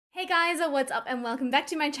guys, what's up and welcome back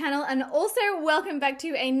to my channel, and also welcome back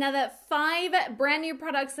to another 5 brand new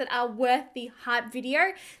products that are worth the hype video.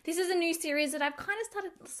 This is a new series that I've kind of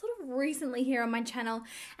started sort of recently here on my channel,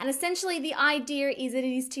 and essentially the idea is that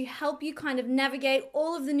it is to help you kind of navigate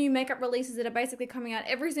all of the new makeup releases that are basically coming out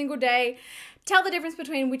every single day, tell the difference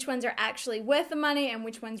between which ones are actually worth the money and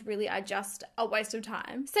which ones really are just a waste of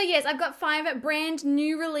time. So yes, I've got 5 brand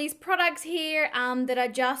new release products here that are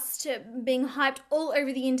just being hyped all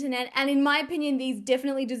over the internet, and in my opinion these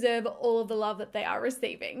definitely deserve all of the love that they are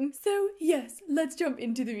receiving. So yes, let's jump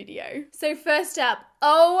into the video. So first up,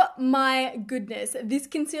 oh my goodness, this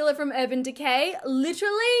concealer from Urban Decay,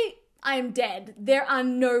 literally I am dead. There are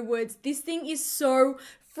no words. This thing is so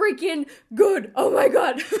freaking good. Oh my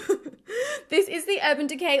god. This is the Urban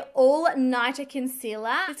Decay All-Nighter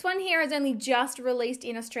Concealer. This one here is only just released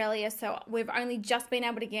in Australia, so we've only just been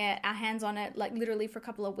able to get our hands on it like literally for a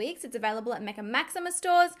couple of weeks. It's available at Mecca Maxima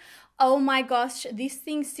stores. Oh my gosh, this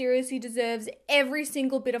thing seriously deserves every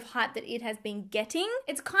single bit of hype that it has been getting.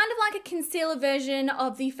 It's kind of like a concealer version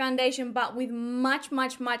of the foundation, but with much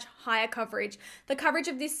higher coverage. The coverage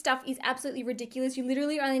of this stuff is absolutely ridiculous. You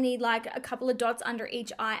literally only need like a couple of dots under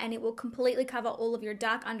each eye and it will completely cover all of your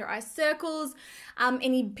dark under eye circles,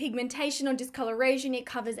 any pigmentation or discoloration. It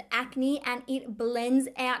covers acne and it blends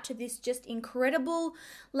out to this just incredible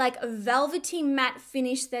like velvety matte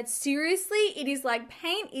finish that seriously, it is like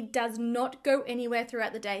paint. It does not go anywhere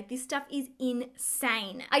throughout the day. This stuff is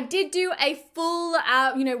insane. I did do a full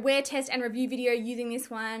wear test and review video using this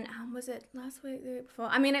one. Was it last week, the week before?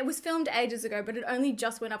 I mean, it was filmed ages ago, but it only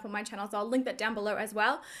just went up on my channel, so I'll link that down below as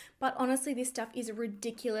well. But honestly, this stuff is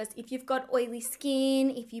ridiculous. If you've got oily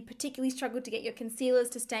skin, if you particularly struggle to get your concealers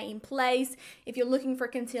to stay in place, if you're looking for a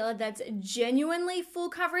concealer that's genuinely full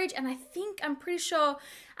coverage, and I'm pretty sure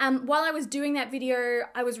while I was doing that video,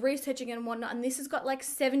 I was researching and whatnot, and this has got like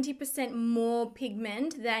 70% more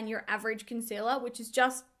pigment than your average concealer, which is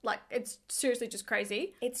just like, it's seriously just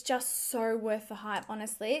crazy. It's just so worth the hype,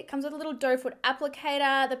 honestly. It comes with a little doe foot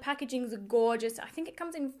applicator. The packaging's gorgeous. I think it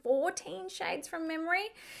comes in 14 shades from memory.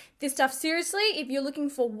 This stuff, seriously, if you're looking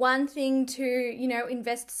for one thing to,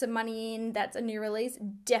 invest some money in that's a new release,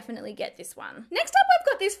 definitely get this one. Next up, I've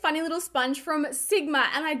got this funny little sponge from Sigma,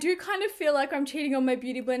 and I do kind of feel like I'm cheating on my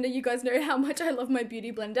beauty blender. You guys know how much I love my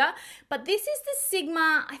beauty blender, but this is the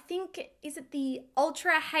Sigma, I think, is it the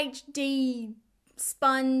Ultra HD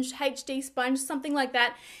sponge, something like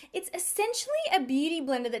that. It's essentially a beauty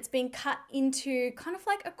blender that's been cut into kind of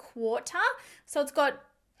like a quarter. So it's got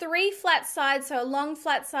 3 flat sides, so a long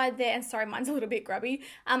flat side there, and sorry, mine's a little bit grubby,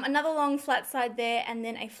 another long flat side there, and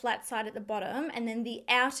then a flat side at the bottom, and then the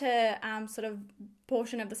outer sort of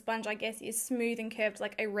portion of the sponge, I guess, is smooth and curved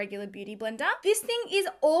like a regular beauty blender. This thing is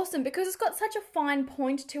awesome because it's got such a fine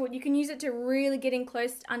point to it. You can use it to really get in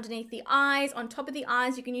close underneath the eyes, on top of the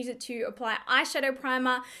eyes. You can use it to apply eyeshadow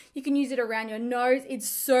primer. You can use it around your nose. It's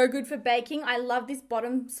so good for baking. I love this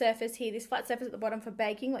bottom surface here, this flat surface at the bottom for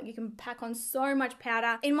baking. Like, you can pack on so much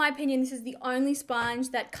powder. In my opinion, this is the only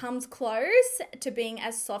sponge that comes close to being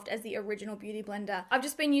as soft as the original beauty blender. I've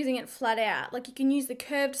just been using it flat out. Like, you can use the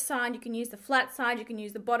curved side, you can use the flat side, you can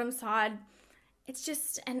use the bottom side. It's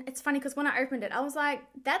just, and it's funny because when I opened it, I was like,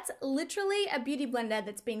 that's literally a beauty blender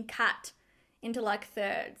that's been cut into like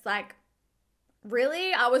thirds. Like,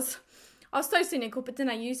 really? I was so cynical, but then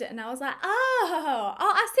I used it and I was like, oh,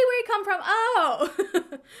 I see where you come from.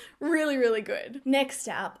 Oh, really good. Next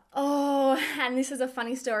up, and this is a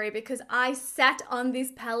funny story because I sat on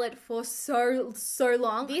this palette for so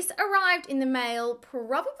long. This arrived in the mail,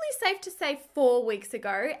 probably safe to say 4 weeks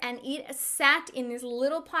ago, and it sat in this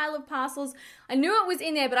little pile of parcels. I knew it was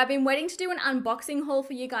in there, but I've been waiting to do an unboxing haul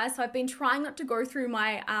for you guys, so I've been trying not to go through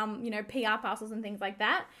my, PR parcels and things like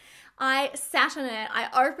that. I sat on it,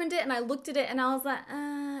 I opened it and I looked at it and I was like,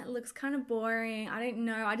 it looks kind of boring. I don't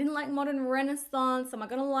know. I didn't like modern Renaissance. Am I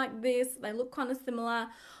going to like this? They look kind of similar.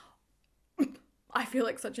 I feel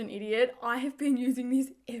like such an idiot. I have been using this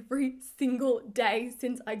every single day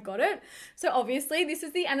since I got it. So obviously this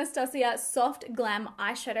is the Anastasia Soft Glam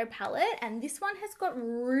Eyeshadow Palette, and this one has got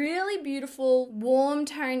really beautiful warm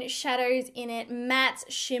tone shadows in it, mattes,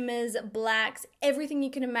 shimmers, blacks, everything you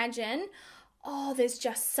can imagine. Oh, there's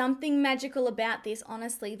just something magical about this,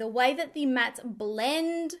 honestly. The way that the mattes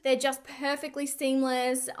blend, they're just perfectly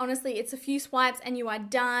seamless. Honestly, it's a few swipes and you are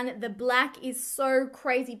done. The black is so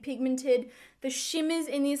crazy pigmented. The shimmers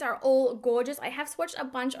in these are all gorgeous. I have swatched a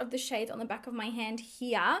bunch of the shades on the back of my hand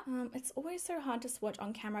here. It's always so hard to swatch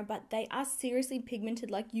on camera, but they are seriously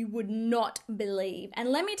pigmented like you would not believe. And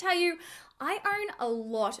let me tell you, I own a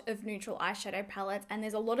lot of neutral eyeshadow palettes, and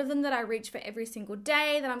there's a lot of them that I reach for every single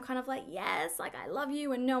day that I'm kind of like, yes, like I love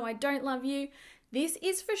you, and no, I don't love you. This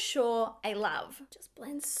is for sure a love. It just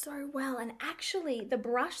blends so well, and actually the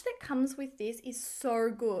brush that comes with this is so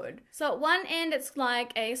good. So at one end it's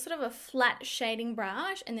like a sort of a flat shading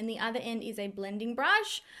brush, and then the other end is a blending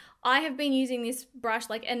brush. I have been using this brush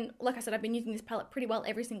and like I said, I've been using this palette pretty well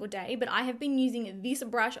every single day, but I have been using this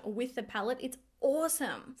brush with the palette. It's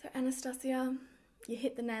awesome. So Anastasia, you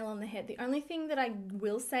hit the nail on the head. The only thing that I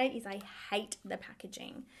will say is I hate the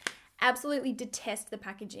packaging. Absolutely detest the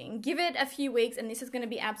packaging. Give it a few weeks and this is going to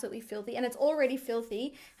be absolutely filthy, and it's already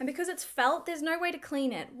filthy, and because it's felt, there's no way to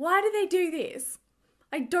clean it. Why do they do this?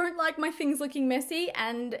 I don't like my things looking messy,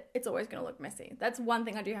 and it's always going to look messy. That's one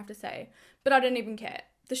thing I do have to say, but I don't even care.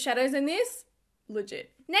 The shadows in this,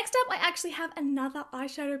 legit. Next up, I actually have another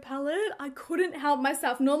eyeshadow palette. I couldn't help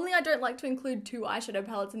myself. Normally I don't like to include 2 eyeshadow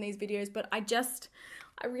palettes in these videos, but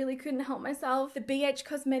I really couldn't help myself. The BH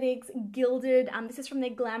Cosmetics Gilded, this is from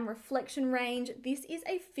their Glam Reflection range. This is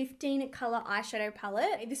a 15 color eyeshadow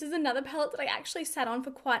palette. This is another palette that I actually sat on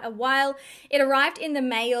for quite a while. It arrived in the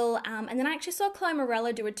mail, and then I actually saw Chloe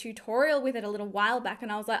Morello do a tutorial with it a little while back,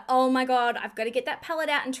 and I was like, oh my God, I've got to get that palette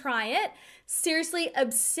out and try it. Seriously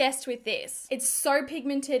obsessed with this. It's so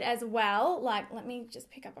pigmented as well. Like, let me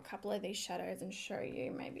just pick up a couple of these shadows and show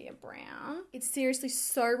you maybe a brown. It's seriously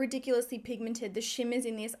so ridiculously pigmented. The shimmers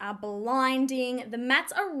in this are blinding. The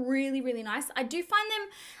mattes are really, really nice. I do find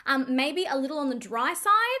them maybe a little on the dry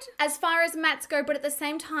side as far as mattes go, but at the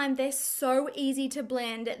same time, they're so easy to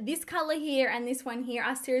blend. This color here and this one here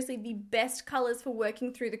are seriously the best colors for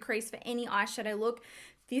working through the crease for any eyeshadow look.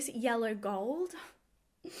 This yellow gold.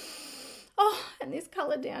 Oh, and this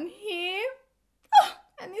color down here. Oh,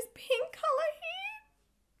 and this pink color here.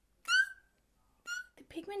 The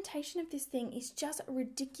pigmentation of this thing is just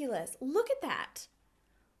ridiculous. Look at that.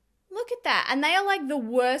 Look at that. And they are like the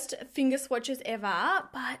worst finger swatches ever,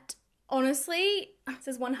 but honestly, it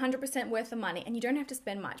says 100% worth the money, and you don't have to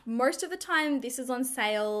spend much. Most of the time, this is on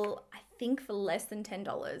sale, I think, for less than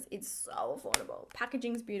 $10. It's so affordable.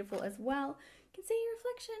 Packaging's beautiful as well. You can see your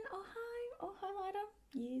reflection. Oh, hi. Oh, highlighter.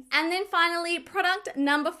 Yes. And then finally, product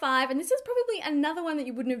number 5, and this is probably another one that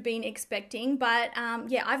you wouldn't have been expecting, but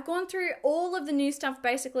yeah, I've gone through all of the new stuff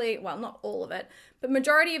basically, well, not all of it, but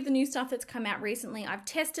majority of the new stuff that's come out recently. I've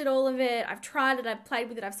tested all of it, I've tried it, I've played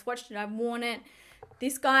with it, I've swatched it, I've worn it.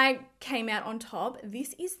 This guy came out on top.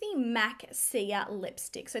 This is the MAC Sia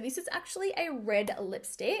lipstick. So this is actually a red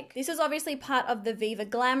lipstick. This is obviously part of the Viva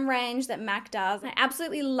Glam range that MAC does. I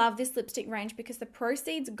absolutely love this lipstick range because the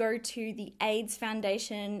proceeds go to the AIDS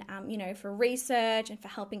Foundation, you know, for research and for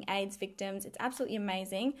helping AIDS victims. It's absolutely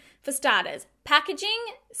amazing. For starters, packaging,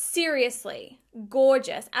 seriously,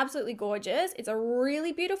 gorgeous, absolutely gorgeous. It's a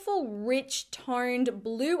really beautiful, rich toned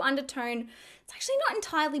blue undertone. It's actually not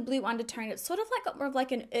entirely blue undertone. It's sort of like got more of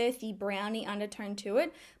like an earthy browny undertone to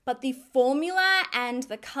it, but the formula and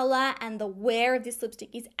the color and the wear of this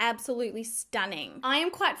lipstick is absolutely stunning. I am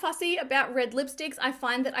quite fussy about red lipsticks. I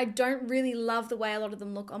find that I don't really love the way a lot of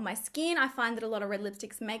them look on my skin. I find that a lot of red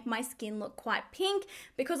lipsticks make my skin look quite pink.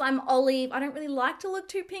 Because I'm olive, I don't really like to look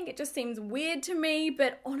too pink. It just seems weird to me,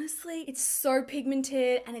 but honestly, it's so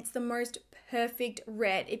pigmented and it's the most perfect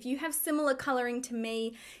red. If you have similar coloring to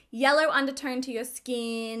me, yellow undertone to your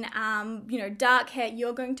skin, you know, dark hair,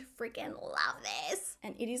 you're going to freaking love this.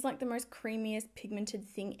 And it is like the most creamiest pigmented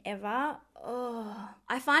thing ever. Oh,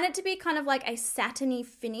 I find it to be kind of like a satiny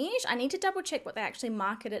finish. I need to double check what they actually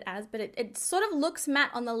market it as, but it sort of looks matte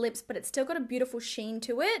on the lips, but it's still got a beautiful sheen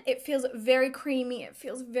to it. It feels very creamy. It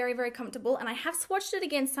feels very, very comfortable. And I have swatched it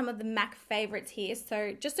against some of the MAC favorites here.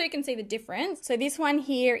 So just so you can see the difference. So this one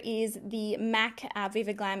here is the MAC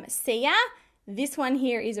Viva Glam Sia. This one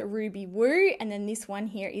here is Ruby Woo, and then this one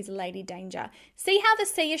here is Lady Danger. See how the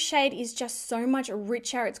Sia shade is just so much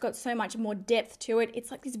richer. It's got so much more depth to it.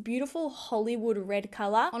 It's like this beautiful Hollywood red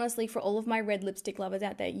color. Honestly, for all of my red lipstick lovers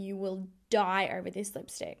out there, you will die over this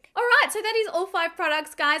lipstick. All right, so that is all 5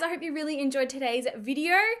 products, guys. I hope you really enjoyed today's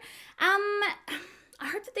video. I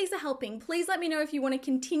hope that these are helping. Please let me know if you want to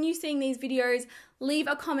continue seeing these videos. Leave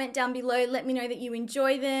a comment down below. Let me know that you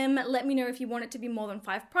enjoy them. Let me know if you want it to be more than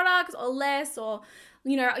 5 products or less, or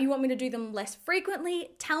you know, you want me to do them less frequently?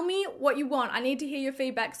 Tell me what you want. I need to hear your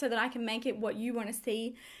feedback so that I can make it what you want to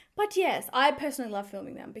see. But yes, I personally love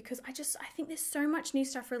filming them because I think there's so much new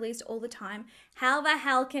stuff released all the time. How the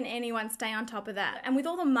hell can anyone stay on top of that? And with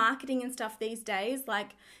all the marketing and stuff these days, like,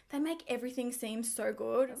 they make everything seem so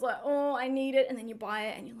good. It's like, oh, I need it. And then you buy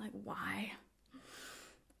it and you're like, why?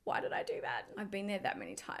 Why did I do that? I've been there that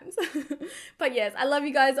many times. But yes, I love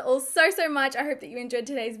you guys all so much. I hope that you enjoyed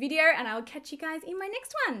today's video and I will catch you guys in my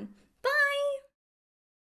next one.